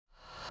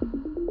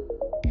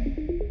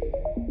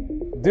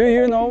Do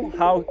you know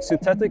how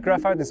synthetic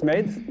graphite is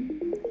made?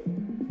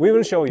 We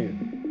will show you.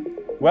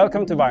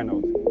 Welcome to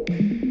Vianode.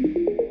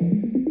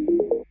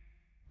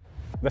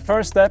 The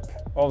first step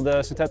of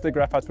the synthetic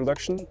graphite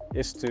production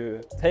is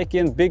to take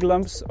in big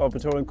lumps of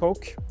petroleum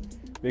coke.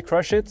 We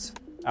crush it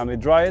and we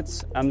dry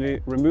it and we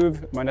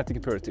remove magnetic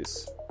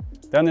impurities.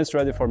 Then it's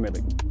ready for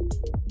milling.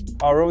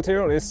 Our raw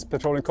material is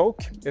petroleum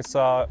coke. It's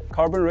a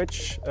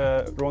carbon-rich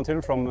raw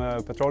material from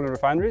petroleum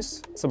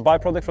refineries. It's a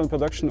byproduct from the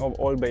production of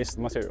oil-based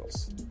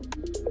materials.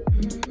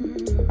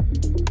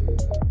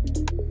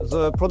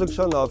 The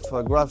production of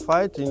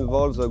graphite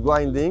involves the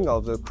grinding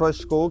of the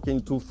crushed coke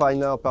into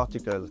finer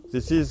particles.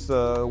 This is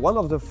one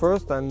of the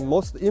first and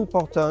most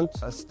important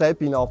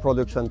steps in our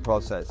production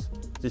process.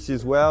 This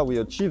is where we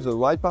achieve the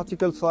right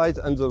particle size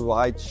and the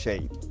right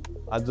shape.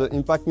 At the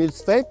impact mill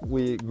step,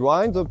 we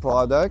grind the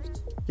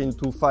product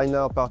into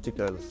finer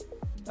particles.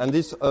 And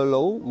this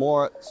allows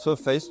more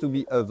surface to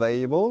be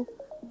available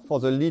for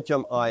the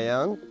lithium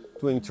ion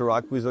to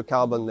interact with the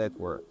carbon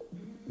network.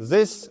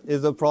 This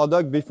is the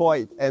product before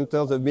it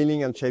enters the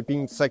milling and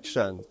shaping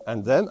section.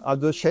 And then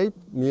at the shape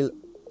mill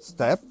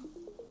step,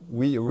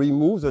 we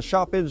remove the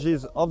sharp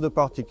edges of the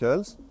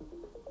particles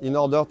in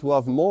order to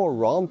have more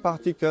round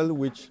particles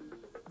which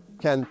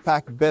can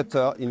pack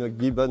better in a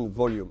given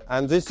volume.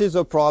 And this is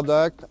a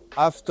product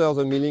after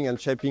the milling and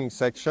shaping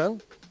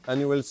section, and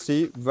you will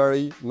see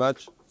very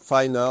much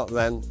finer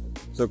than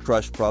the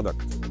crushed product.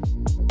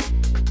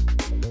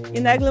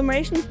 In the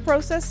agglomeration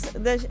process,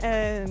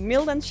 the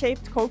milled and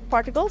shaped coke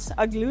particles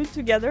are glued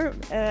together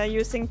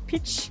using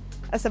pitch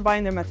as a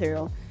binder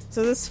material.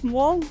 So the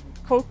small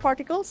coke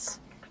particles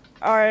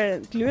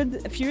are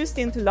fused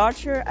into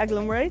larger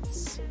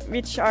agglomerates,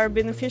 which are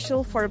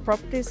beneficial for the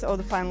properties of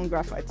the final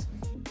graphite.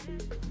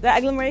 The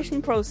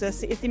agglomeration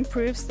process, it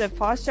improves the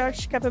fast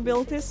charge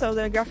capabilities of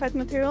the graphite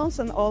materials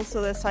and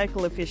also the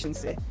cycle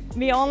efficiency.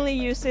 We only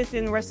use it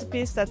in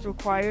recipes that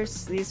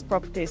requires these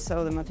properties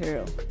of the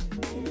material.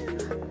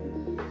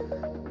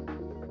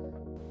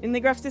 In the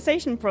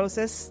graphitization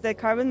process, the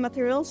carbon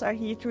materials are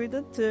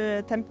heat-treated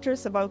to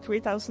temperatures about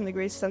 3000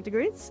 degrees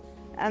centigrade.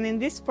 And in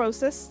this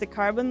process, the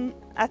carbon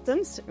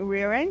atoms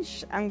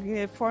rearrange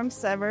and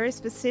forms a very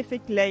specific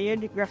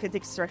layered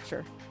graphitic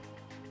structure.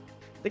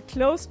 The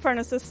closed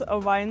furnaces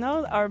of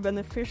Vianode are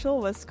beneficial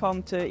when it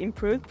comes to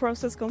improved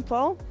process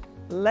control,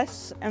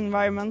 less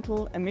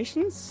environmental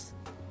emissions,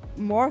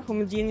 more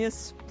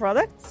homogeneous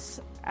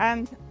products,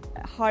 and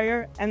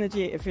higher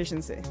energy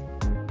efficiency.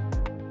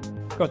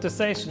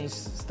 Graphitization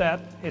step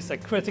is a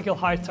critical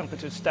high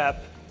temperature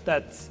step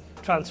that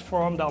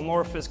transforms the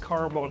amorphous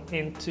carbon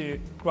into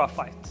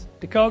graphite.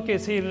 The coke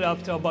is heated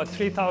up to about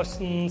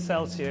 3000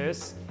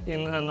 Celsius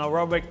in an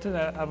aerobic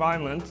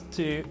environment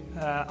to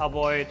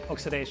avoid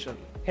oxidation.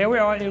 Here we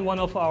are in one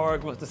of our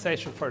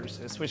graphitization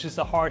furnaces, which is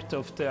the heart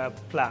of the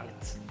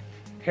plant.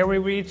 Here we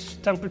reach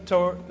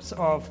temperatures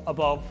of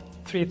above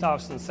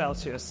 3000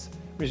 Celsius,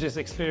 which is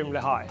extremely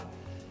high.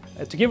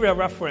 To give you a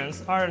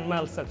reference, iron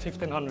melts at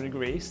 1500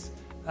 degrees,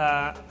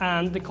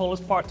 and the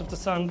coldest part of the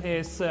sun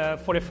is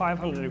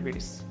 4500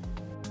 degrees.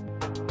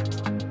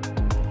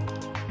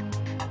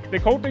 The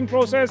coating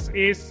process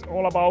is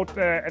all about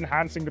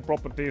enhancing the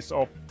properties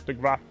of the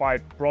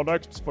graphite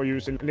products for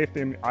use in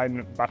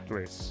lithium-ion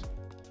batteries.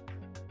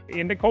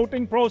 In the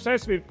coating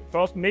process, we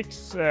first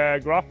mix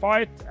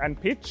graphite and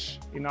pitch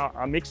in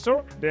a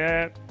mixer.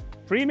 The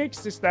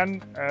premix is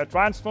then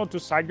transferred to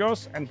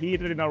saggers and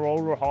heated in a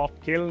roller hot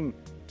kiln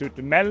to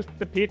melt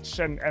the pitch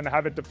and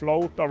have it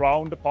float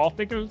around the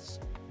particles.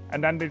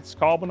 And then it's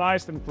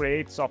carbonized and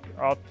creates a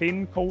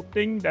thin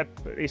coating that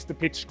is the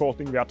pitch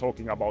coating we are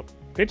talking about.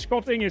 Pitch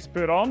coating is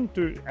put on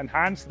to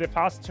enhance the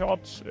fast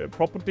charge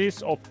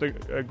properties of the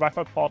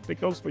graphite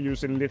particles for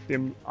use in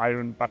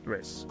lithium-ion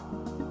batteries.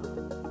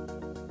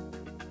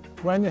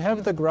 When you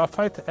have the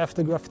graphite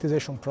after the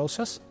graphitization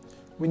process,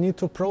 we need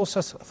to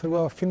process through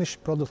a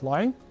finished product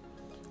line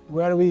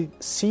where we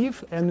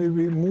sieve and we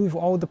remove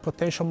all the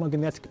potential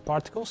magnetic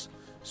particles,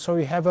 so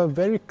we have a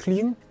very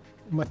clean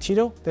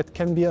material that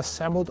can be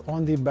assembled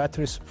on the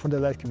batteries for the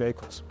electric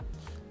vehicles.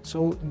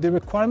 So the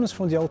requirements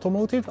from the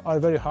automotive are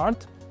very hard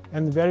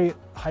and very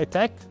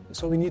high-tech,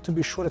 so we need to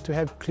be sure that we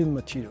have clean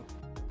material.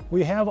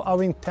 We have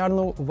our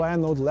internal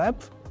Vianode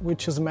lab,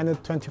 which is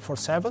managed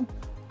 24/7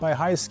 by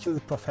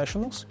high-skilled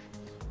professionals,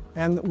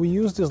 and we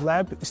use this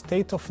lab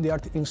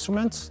state-of-the-art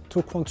instruments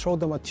to control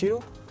the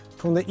material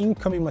from the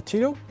incoming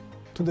material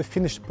to the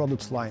finished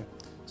products line.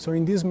 So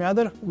in this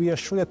manner, we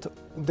assure that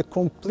the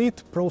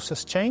complete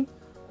process chain,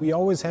 we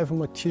always have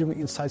material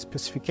inside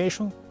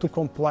specification to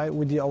comply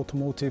with the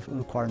automotive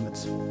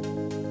requirements.